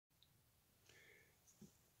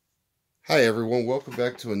Hi everyone, welcome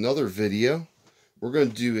back to another video. We're going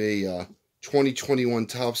to do a 2021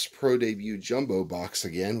 Topps Pro Debut Jumbo box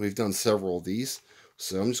again. We've done several of these,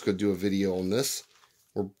 so I'm just going to do a video on this.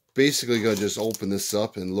 We're basically going to just open this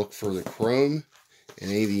up and look for the chrome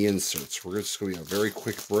and any of the inserts. We're just going to be a very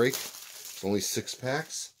quick break. It's only 6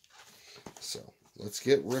 packs, so let's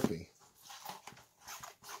get ripping.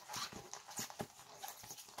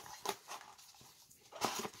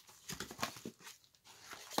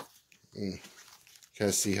 Kind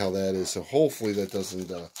of see how that is. So hopefully that doesn't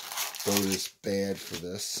bode as bad for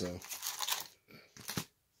this. So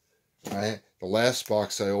the last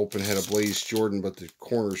box I opened had a Blaze Jordan, but the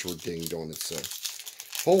corners were dinged on it. So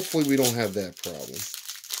hopefully we don't have that problem.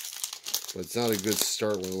 But it's not a good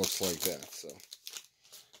start when it looks like that. So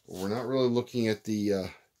we're not really looking at the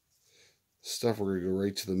stuff. We're going to go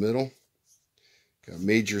right to the middle. Got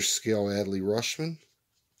Major Scale Adley Rutschman.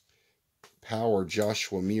 Power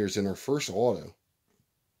Joshua Mears in our first auto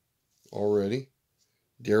already.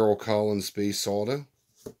 Darryl Collins base auto.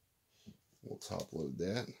 We'll top load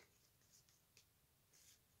that.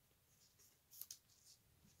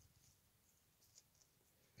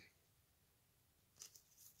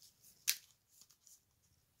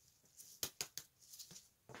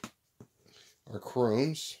 Our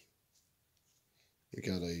chromes. We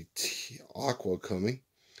got a Aqua coming.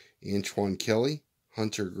 Antoine Kelly,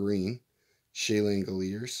 Hunter Green, Shea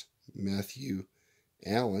Langoliers, Matthew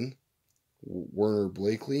Allen, Werner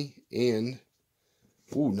Blakely, and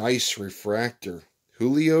nice refractor,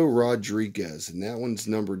 Julio Rodriguez, and that one's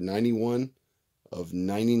numbered 91 of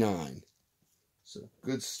 99. So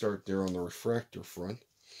good start there on the refractor front.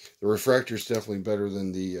 The refractor is definitely better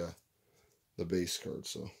than the base card.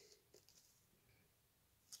 So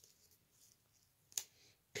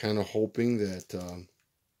kind of hoping that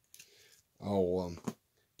I'll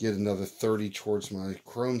get another 30 towards my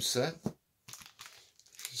chrome set.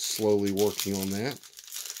 Slowly working on that.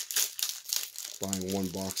 Buying one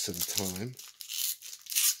box at a time.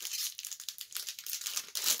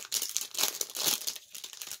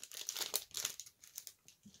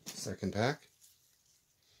 Second pack.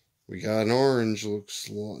 We got an orange. Looks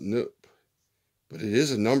nope. But it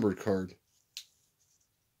is a numbered card.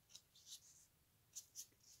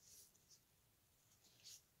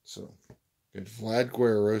 So, good. Vlad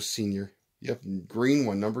Guerrero Sr. Yep, green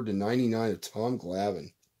one, numbered to 99 of Tom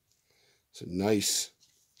Glavine. So, nice.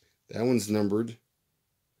 That one's numbered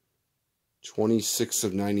 26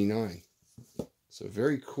 of 99. So,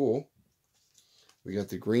 very cool. We got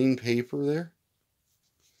the green paper there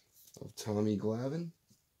of Tommy Glavine.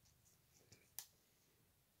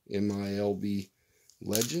 MILB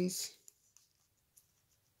Legends.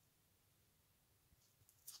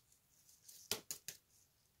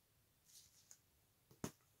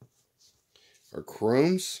 Our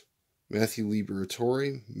chromes, Matthew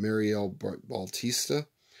Liberatore, Mariel Bautista,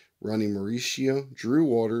 Ronnie Mauricio, Drew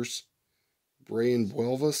Waters, Brian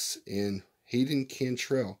Buelvas, and Hayden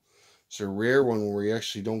Cantrell. It's a rare one where we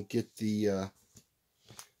actually don't get the an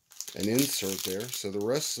insert there. So the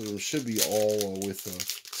rest of them should be all with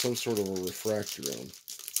some sort of a refractor on them.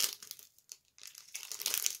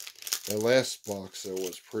 That last box, though,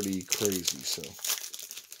 was pretty crazy, so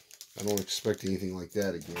I don't expect anything like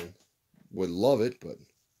that again. Would love it, but...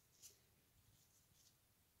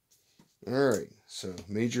 Alright, so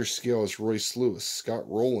Major Scale is Royce Lewis, Scott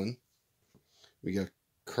Rowland. We got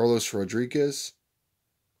Carlos Rodriguez,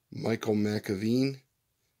 Michael McAveen,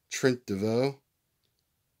 Trent DeVoe,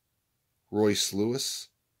 Royce Lewis,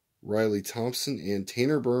 Riley Thompson, and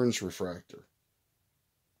Tanner Burns refractor.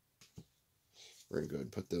 Very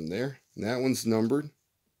good, put them there. And that one's numbered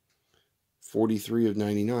 43 of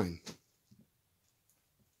 99.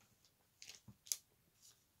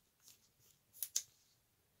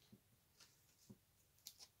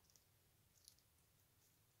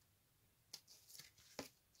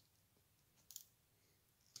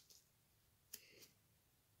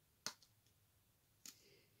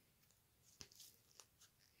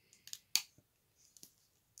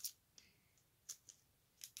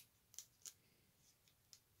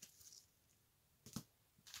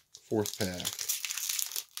 Fourth pack.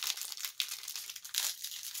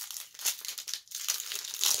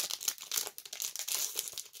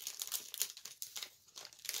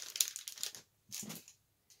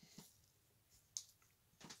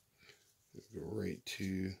 Go right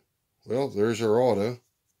to, well, there's our auto.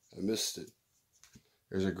 I missed it.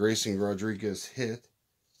 There's a Grayson Rodriguez hit,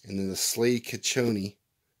 and then the Slade Caccione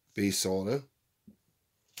base auto.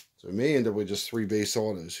 So we may end up with just 3 base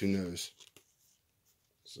autos. Who knows?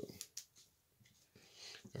 So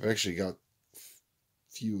I've actually got a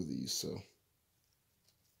few of these, so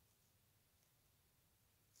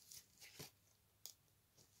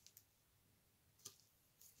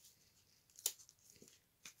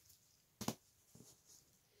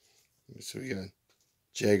So we got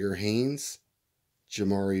Jagger Haynes,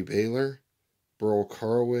 Jamari Baylor, Burl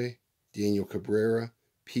Caraway, Daniel Cabrera,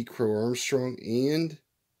 Pete Crow Armstrong, and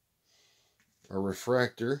our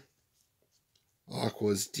refractor,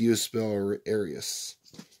 Aqua's Diospel Arias.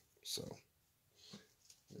 So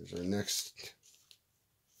there's our next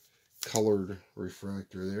colored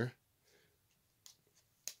refractor there.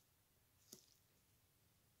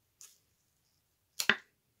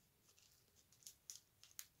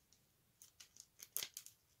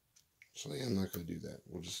 So yeah, I'm not going to do that.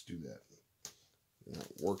 We'll just do that. We're not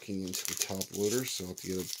working into the top loader, so I'll have to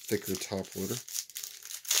get a thicker top loader.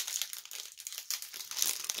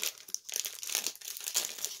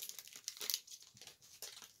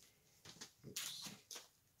 Oops.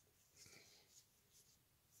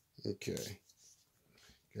 Okay.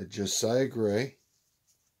 Got Josiah Gray.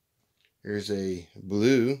 Here's a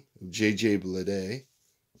blue J.J. Bleday.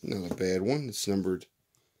 Not a bad one. It's numbered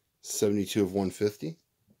 72 of 150.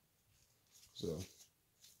 So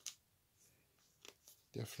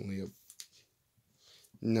definitely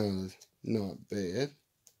not bad.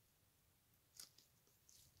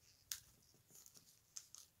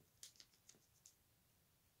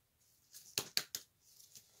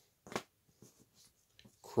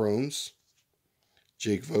 Chromes,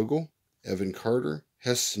 Jake Vogel, Evan Carter,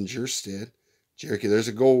 Heston Jerstad, Jericho. There's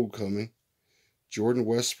a gold coming. Jordan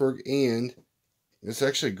Westberg, and it's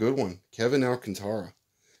actually a good one, Kevin Alcantara.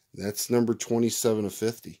 That's number 27 of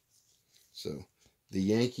 50. So the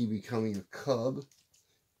Yankee becoming a Cub,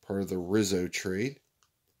 part of the Rizzo trade.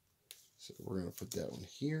 So we're going to put that one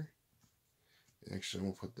here. Actually, I'm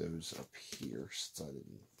going to put those up here since I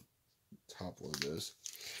didn't top load those.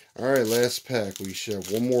 Alright, last pack. We should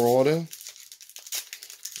have one more auto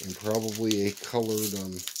and probably a colored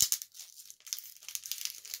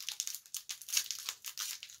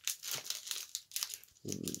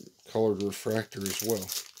colored refractor as well.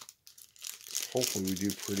 Hopefully we do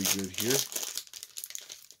pretty good here.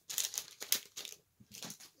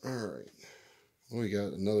 Alright. Well, we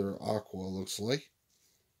got another aqua, looks like.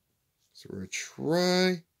 So we're going to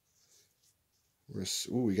try.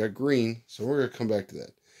 We got green, so we're going to come back to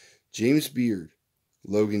that. James Beard,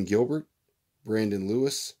 Logan Gilbert, Brandon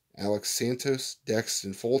Lewis, Alex Santos,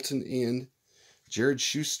 Daxton Fulton, and Jared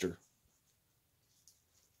Schuster.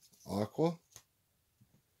 Aqua.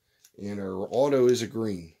 And our auto is a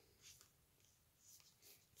green.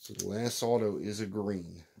 So the last auto is a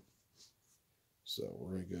green. So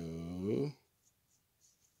we're going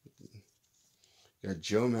to go. Got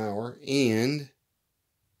Joe Mauer, and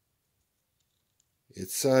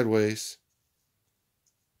it's sideways.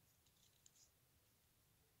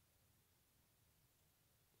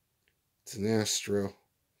 It's an Astro.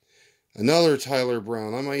 Another Tyler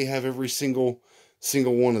Brown. I might have every single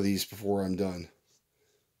one of these before I'm done.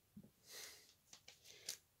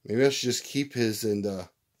 Maybe I should just keep his and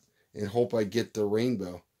hope I get the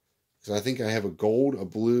rainbow. Because I think I have a gold, a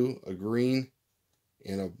blue, a green,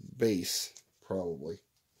 and a base, probably.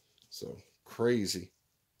 So, crazy.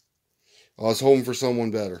 I was hoping for someone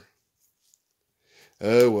better.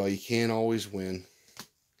 Oh, well, you can't always win.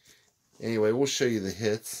 Anyway, we'll show you the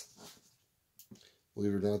hits.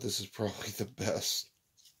 Believe it or not, this is probably the best.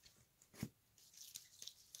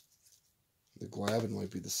 The Glavine might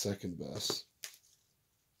be the second best.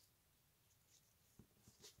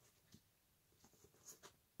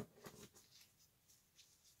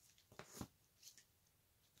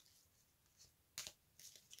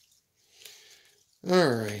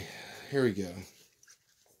 Alright, here we go.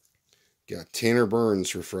 Got Tanner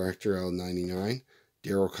Burns refractor out of 99.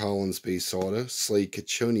 Darryl Collins base auto. Slade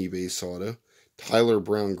Caccione base auto. Tyler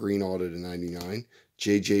Brown green auto to 99.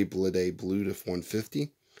 J.J. Bleday blue to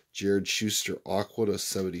 150. Jared Schuster aqua to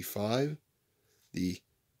 75. The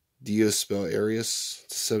Diospel Arias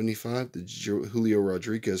to 75. The Julio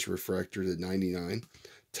Rodriguez refractor to 99.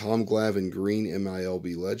 Tom Glavine green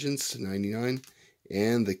MILB Legends to 99.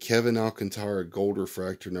 And the Kevin Alcantara gold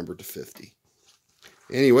refractor number to 50.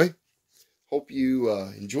 Anyway, hope you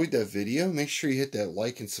enjoyed that video. Make sure you hit that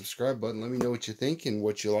like and subscribe button. Let me know what you think and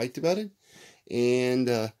what you liked about it.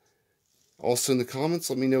 And also in the comments,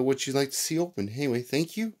 let me know what you'd like to see open. Anyway,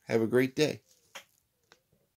 thank you. Have a great day.